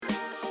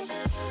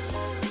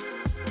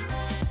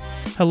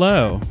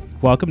Hello,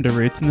 welcome to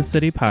Roots in the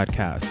City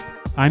podcast.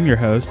 I'm your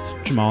host,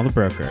 Jamal the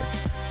Broker.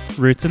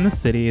 Roots in the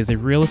City is a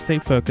real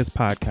estate-focused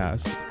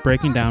podcast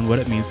breaking down what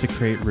it means to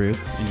create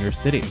roots in your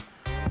city.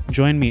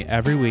 Join me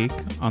every week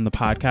on the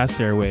podcast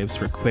airwaves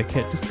for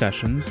quick-hit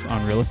discussions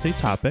on real estate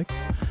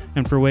topics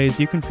and for ways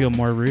you can feel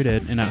more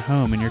rooted and at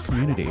home in your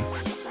community.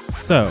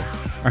 So,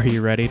 are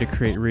you ready to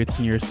create roots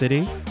in your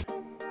city?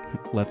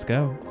 Let's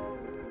go.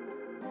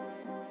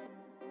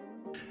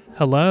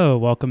 Hello,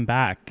 welcome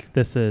back.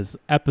 This is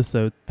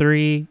episode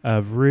 3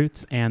 of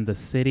Roots and the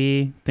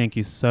City. Thank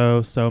you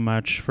so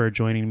much for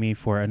joining me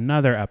for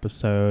another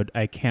episode.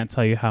 I can't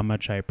tell you how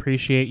much I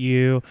appreciate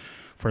you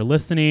for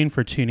listening,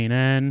 for tuning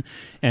in,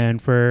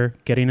 and for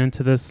getting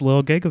into this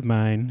little gig of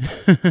mine.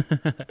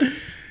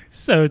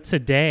 So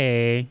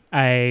today,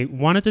 I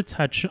wanted to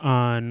touch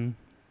on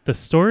the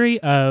story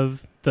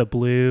of the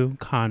blue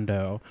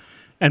condo.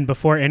 And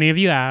before any of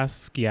you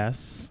ask,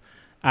 yes,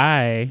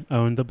 I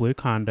owned the blue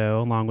condo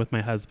along with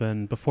my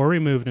husband before we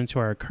moved into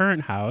our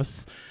current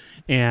house.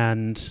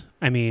 And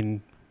I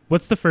mean,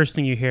 what's the first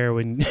thing you hear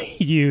when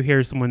you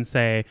hear someone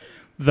say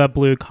the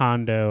blue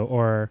condo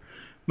or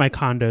my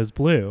condo's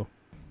blue?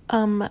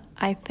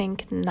 I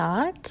think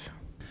not.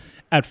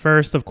 At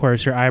first, of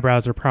course, your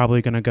eyebrows are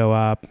probably going to go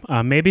up.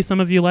 Maybe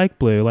some of you like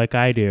blue like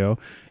I do.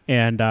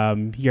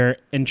 And you're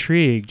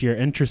intrigued, you're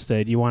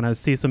interested, you want to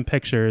see some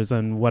pictures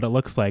and what it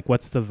looks like.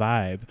 What's the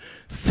vibe?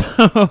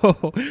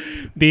 So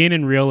being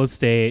in real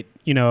estate,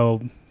 you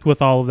know,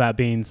 with all of that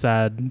being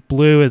said,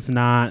 blue is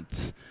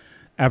not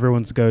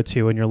everyone's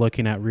go-to when you're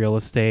looking at real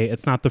estate.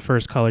 It's not the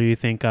first color you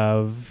think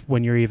of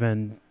when you're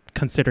even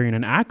considering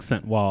an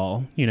accent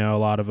wall. You know, a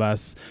lot of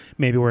us,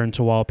 maybe we're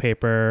into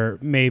wallpaper,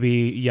 maybe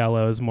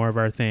yellow is more of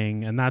our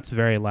thing, and that's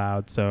very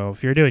loud. So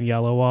if you're doing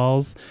yellow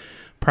walls,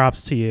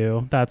 props to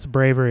you. That's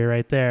bravery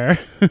right there.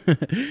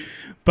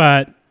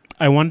 But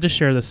I wanted to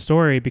share the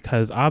story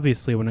because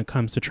obviously when it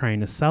comes to trying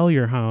to sell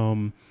your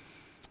home,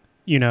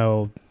 you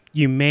know,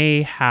 you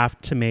may have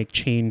to make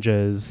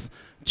changes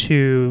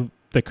to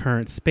the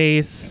current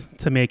space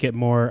to make it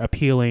more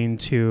appealing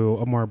to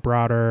a more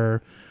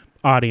broader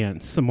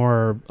audience, a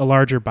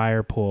larger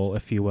buyer pool,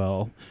 if you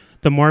will.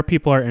 The more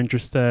people are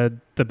interested,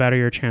 the better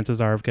your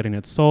chances are of getting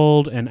it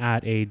sold and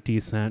at a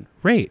decent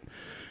rate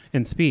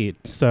and speed.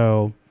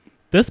 So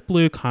this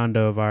blue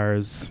condo of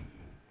ours,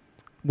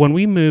 when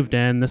we moved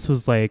in, this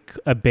was like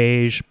a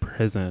beige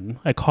prison.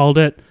 I called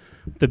it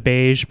the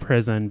beige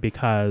prison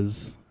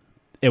because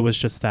it was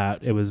just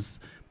that. It was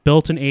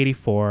built in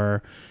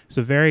 1984. It's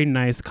a very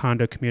nice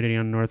condo community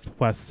on the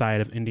northwest side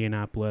of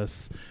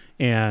Indianapolis.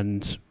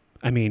 And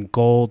I mean,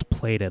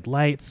 gold-plated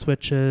light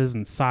switches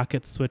and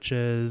socket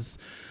switches,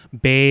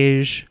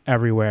 beige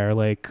everywhere.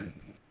 Like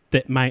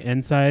my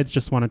insides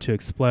just wanted to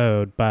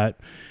explode. But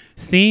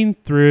seeing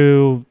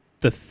through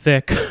the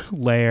thick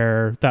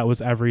layer that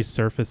was every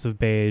surface of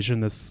beige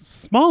in this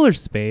smaller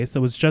space, it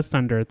was just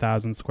under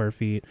 1,000 square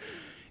feet.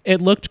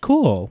 It looked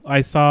cool. I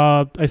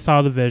saw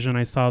the vision.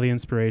 I saw the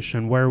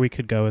inspiration, where we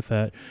could go with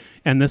it.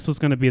 And this was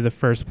going to be the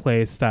first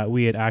place that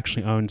we had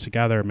actually owned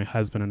together, my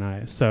husband and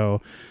I.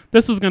 So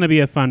this was going to be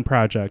a fun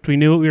project. We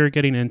knew what we were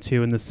getting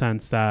into in the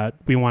sense that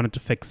we wanted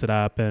to fix it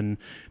up and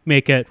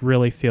make it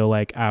really feel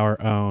like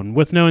our own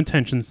with no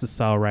intentions to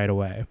sell right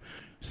away.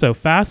 So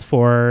fast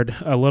forward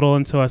a little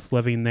into us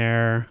living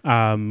there,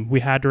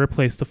 we had to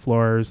replace the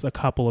floors a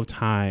couple of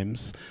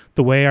times.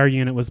 The way our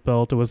unit was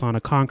built, it was on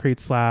a concrete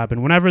slab,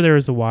 and whenever there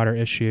was a water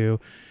issue,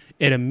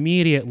 it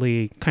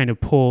immediately kind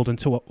of pulled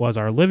into what was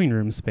our living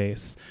room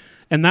space.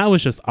 And that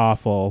was just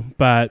awful,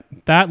 but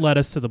that led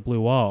us to the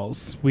blue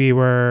walls. We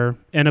were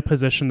in a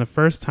position the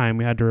first time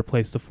we had to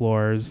replace the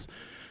floors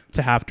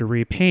to have to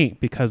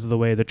repaint because of the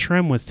way the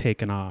trim was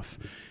taken off.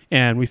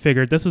 And we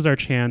figured this was our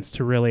chance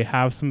to really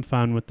have some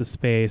fun with the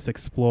space,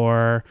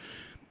 explore.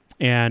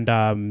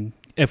 And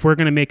if we're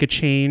going to make a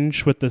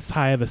change with this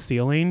high of a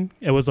ceiling,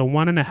 it was a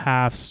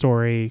 1.5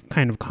 story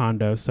kind of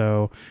condo.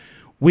 So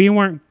we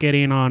weren't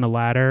getting on a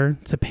ladder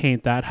to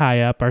paint that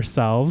high up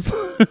ourselves.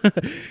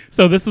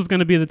 So this was going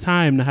to be the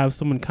time to have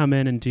someone come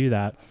in and do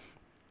that.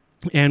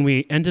 And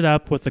we ended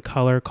up with a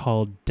color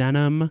called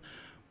denim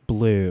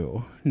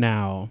blue.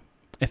 Now,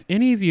 if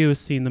any of you have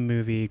seen the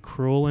movie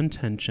Cruel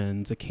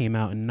Intentions, it came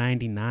out in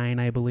 1999,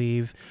 I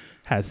believe,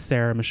 has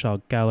Sarah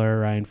Michelle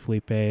Gellar, Ryan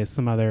Felipe,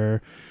 some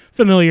other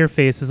familiar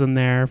faces in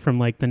there from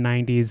like the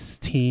 90s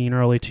teen,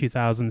 early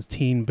 2000s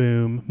teen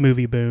boom,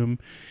 movie boom.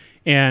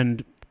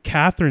 And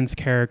Catherine's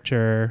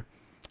character,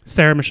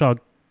 Sarah Michelle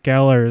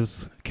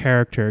Gellar's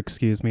character,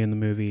 in the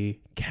movie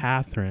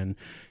Catherine,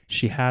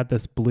 she had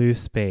this blue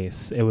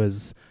space. It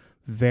was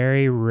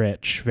very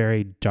rich,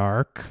 very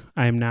dark.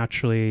 I'm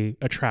naturally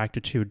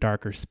attracted to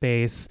darker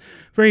space,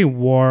 very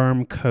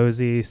warm,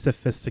 cozy,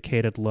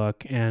 sophisticated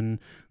look. And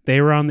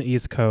they were on the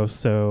East Coast,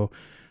 so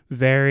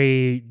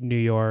very New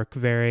York,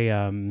 very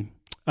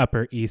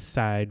Upper East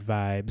Side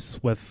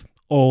vibes with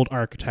old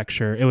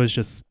architecture. It was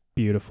just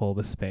beautiful,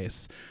 the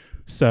space.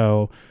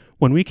 So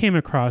when we came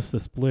across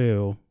this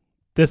blue,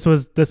 this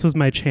was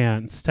my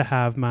chance to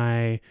have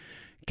my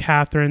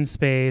Catherine's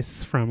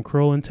space from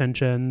Cruel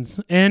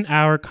Intentions in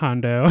our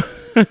condo.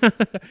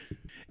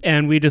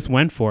 And we just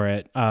went for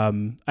it.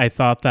 I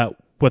thought that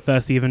with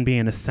us even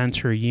being a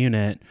center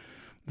unit,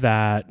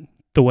 that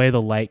the way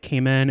the light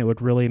came in, it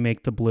would really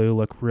make the blue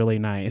look really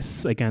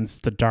nice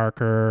against the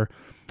darker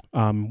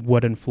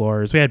wooden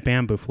floors. We had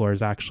bamboo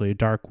floors, actually,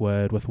 dark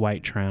wood with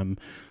white trim.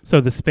 So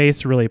the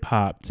space really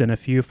popped. And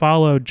if you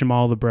follow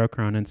Jamal the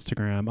Broker on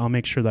Instagram, I'll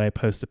make sure that I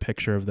post a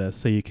picture of this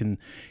so you can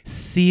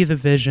see the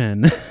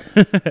vision.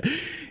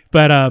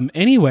 But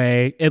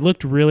anyway, it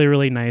looked really,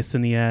 really nice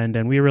in the end,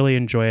 and we really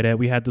enjoyed it.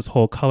 We had this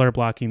whole color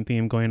blocking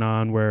theme going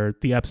on where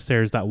the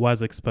upstairs that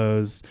was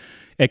exposed,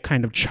 it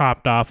kind of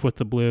chopped off with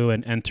the blue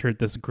and entered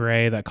this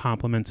gray that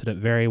complemented it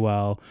very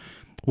well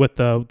with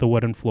the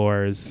wooden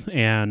floors.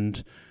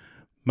 And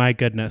my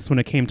goodness, when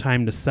it came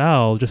time to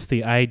sell, just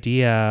the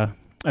idea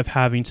of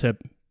having to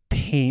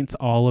paint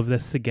all of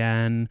this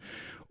again,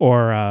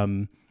 or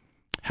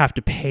have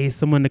to pay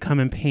someone to come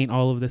and paint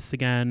all of this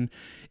again,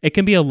 it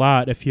can be a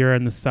lot if you're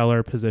in the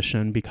seller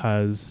position,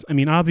 because, I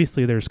mean,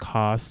 obviously there's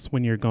costs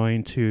when you're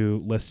going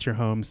to list your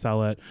home,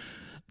 sell it.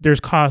 There's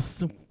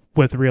costs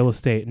with real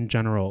estate in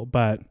general,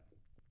 but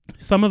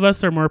some of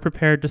us are more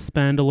prepared to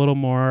spend a little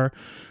more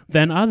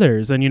than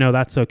others. And,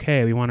 that's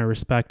okay. We want to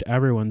respect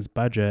everyone's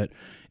budget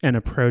and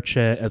approach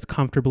it as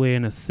comfortably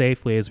and as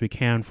safely as we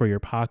can for your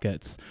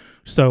pockets.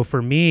 So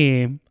for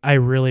me, I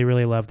really,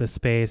 really love this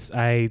space.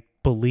 I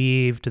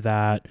believed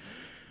that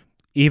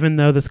even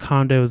though this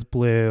condo is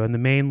blue and the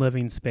main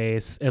living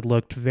space, it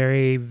looked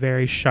very,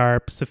 very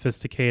sharp,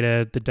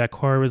 sophisticated. The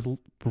decor was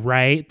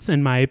right,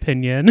 in my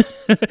opinion.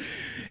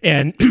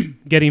 And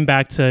getting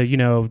back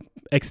to,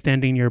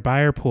 expanding your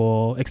buyer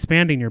pool,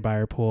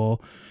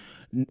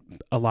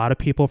 a lot of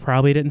people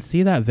probably didn't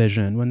see that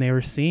vision when they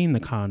were seeing the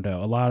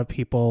condo. A lot of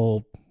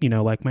people,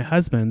 like my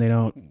husband, they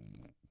don't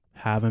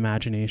have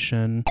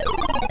imagination.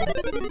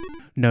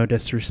 No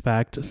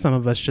disrespect. Some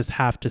of us just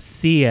have to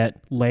see it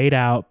laid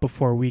out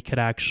before we could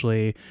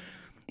actually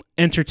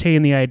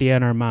entertain the idea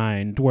in our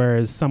mind.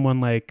 Whereas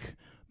someone like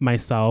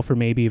myself, or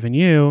maybe even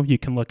you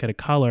can look at a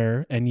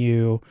color and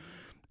you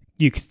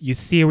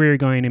see where you're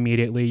going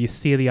immediately. You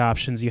see the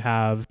options you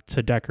have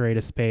to decorate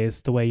a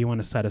space, the way you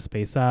want to set a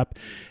space up,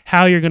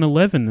 how you're going to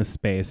live in this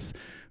space.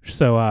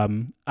 So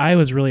I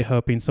was really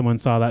hoping someone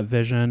saw that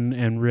vision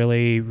and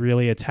really,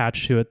 really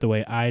attached to it the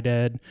way I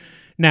did.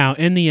 Now,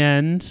 in the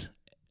end,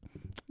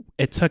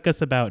 it took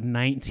us about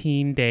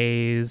 19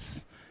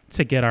 days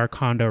to get our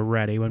condo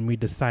ready when we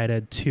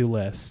decided to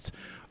list.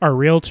 Our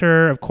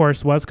realtor, of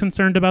course, was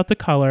concerned about the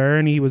color,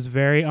 and he was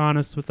very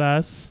honest with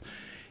us.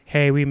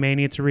 Hey, we may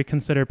need to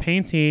reconsider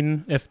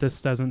painting if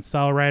this doesn't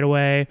sell right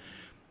away.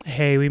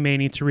 Hey, we may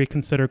need to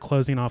reconsider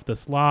closing off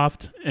this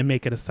loft and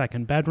make it a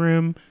second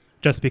bedroom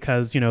just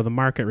because, the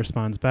market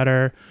responds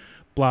better,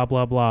 blah,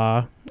 blah,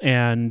 blah.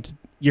 And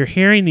you're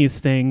hearing these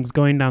things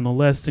going down the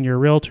list, and your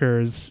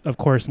realtors, of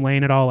course,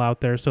 laying it all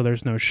out there so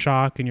there's no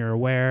shock and you're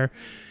aware.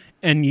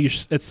 And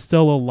it's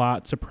still a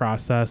lot to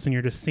process, and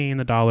you're just seeing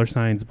the dollar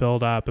signs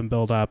build up and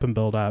build up and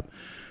build up.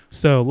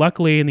 So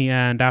luckily, in the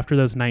end, after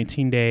those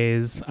 19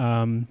 days,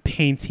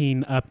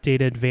 painting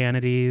dated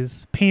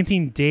vanities,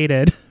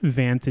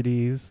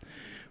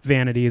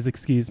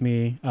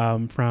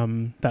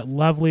 from that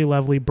lovely,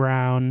 lovely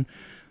brown,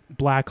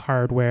 black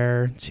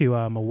hardware to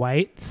a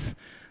white.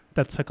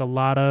 That took a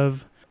lot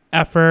of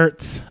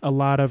effort, a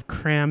lot of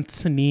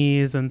cramped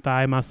knees and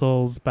thigh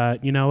muscles,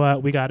 but you know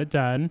what? We got it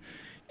done.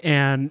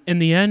 And in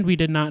the end, we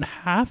did not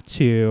have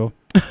to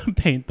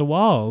paint the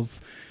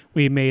walls.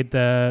 We made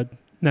the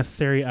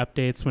necessary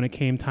updates when it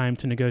came time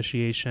to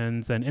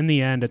negotiations. And in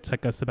the end, it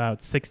took us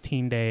about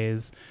 16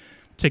 days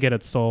to get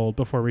it sold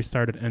before we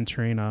started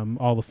entering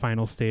all the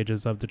final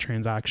stages of the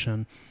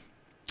transaction.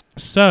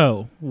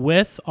 So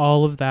with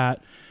all of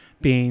that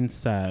being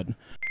said,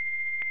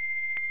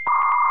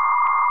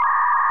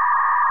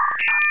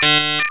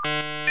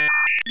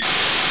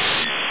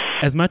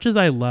 as much as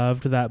I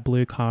loved that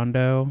blue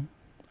condo,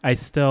 I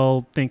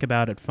still think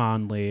about it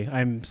fondly.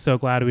 I'm so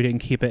glad we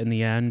didn't keep it in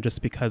the end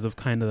just because of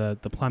kind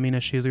of the plumbing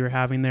issues we were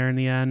having there in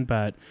the end.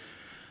 But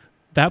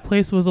that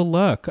place was a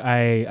look.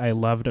 I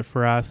loved it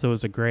for us. It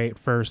was a great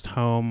first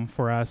home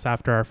for us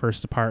after our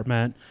first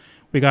apartment.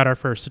 We got our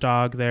first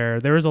dog there.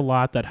 There was a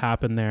lot that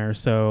happened there.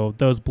 So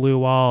those blue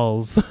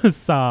walls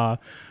saw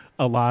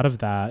a lot of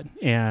that.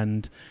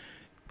 And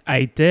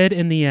I did,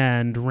 in the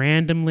end,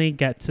 randomly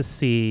get to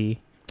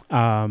see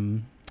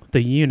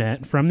the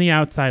unit from the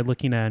outside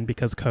looking in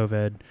because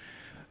COVID.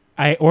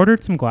 I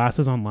ordered some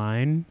glasses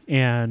online,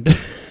 and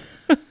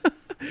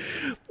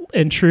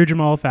in true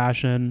Jamal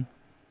fashion,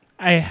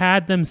 I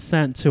had them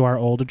sent to our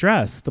old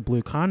address, the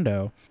blue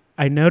condo.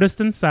 I noticed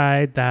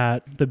inside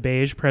that the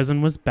beige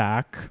prison was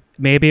back.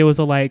 Maybe it was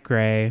a light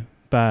gray,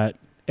 but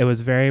it was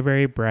very,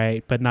 very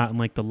bright, but not in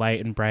like the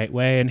light and bright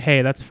way. And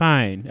hey, that's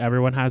fine.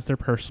 Everyone has their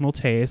personal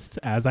taste,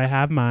 as I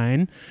have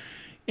mine.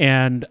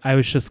 And I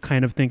was just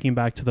kind of thinking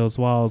back to those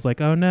walls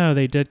like, oh no,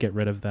 they did get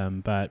rid of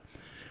them. But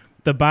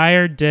The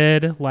buyer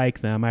did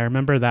like them. I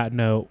remember that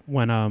note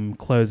when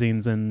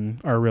closings and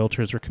our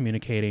realtors were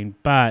communicating.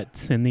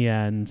 But in the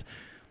end,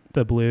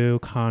 the blue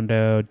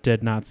condo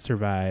did not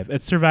survive.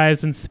 It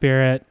survives in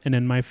spirit and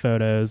in my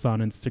photos on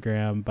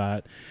Instagram.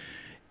 But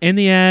in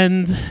the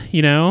end,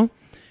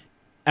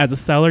 as a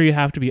seller, you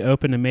have to be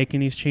open to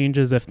making these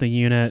changes if the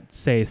unit,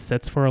 say,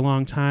 sits for a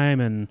long time.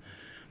 And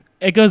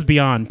it goes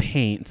beyond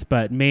paint,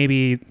 but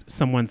maybe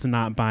someone's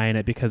not buying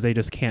it because they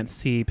just can't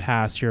see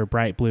past your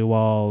bright blue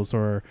walls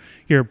or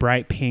your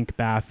bright pink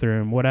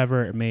bathroom,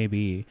 whatever it may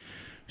be.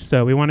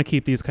 So we want to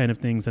keep these kind of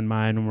things in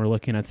mind when we're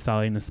looking at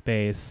selling a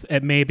space.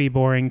 It may be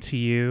boring to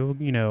you.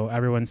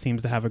 Everyone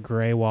seems to have a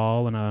gray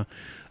wall and a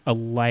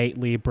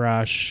lightly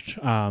brushed,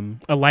 a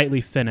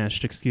lightly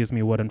finished,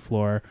 wooden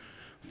floor,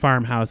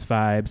 farmhouse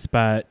vibes.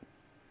 But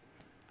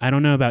I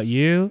don't know about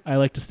you. I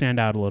like to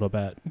stand out a little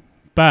bit.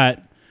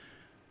 But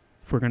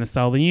if we're going to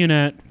sell the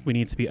unit, we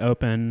need to be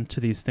open to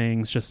these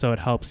things just so it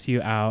helps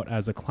you out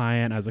as a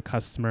client, as a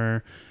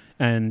customer,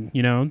 and,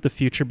 the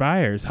future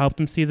buyers. Help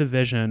them see the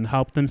vision,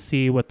 help them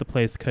see what the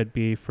place could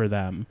be for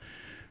them.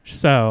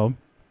 So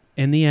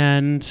in the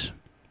end,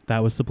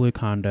 that was the blue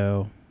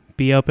condo.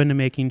 Be open to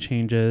making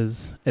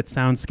changes. It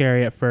sounds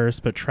scary at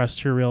first, but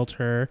trust your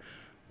realtor.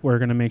 We're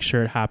going to make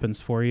sure it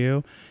happens for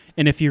you.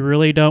 And if you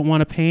really don't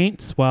want to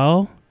paint,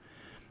 well,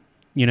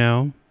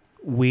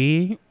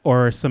 we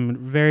or some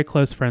very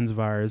close friends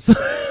of ours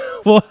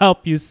will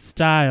help you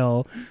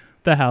style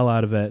the hell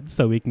out of it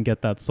so we can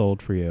get that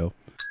sold for you.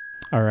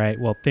 All right.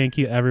 Well, thank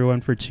you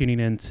everyone for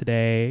tuning in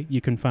today. You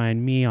can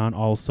find me on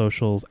all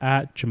socials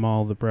at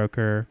Jamal the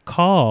Broker.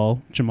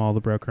 Call Jamal the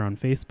Broker on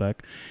Facebook.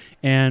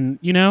 And,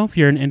 if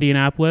you're in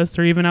Indianapolis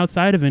or even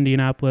outside of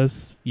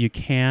Indianapolis, you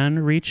can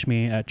reach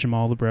me at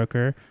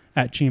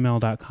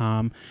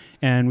jamalthebroker@gmail.com.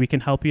 And we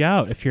can help you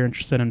out. If you're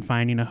interested in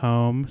finding a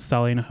home,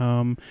 selling a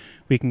home,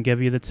 we can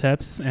give you the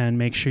tips and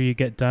make sure you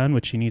get done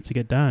what you need to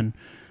get done.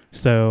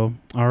 So,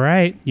 all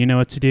right, you know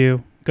what to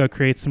do. Go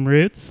create some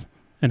roots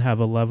and have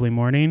a lovely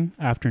morning,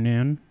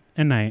 afternoon,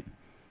 and night.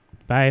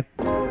 Bye.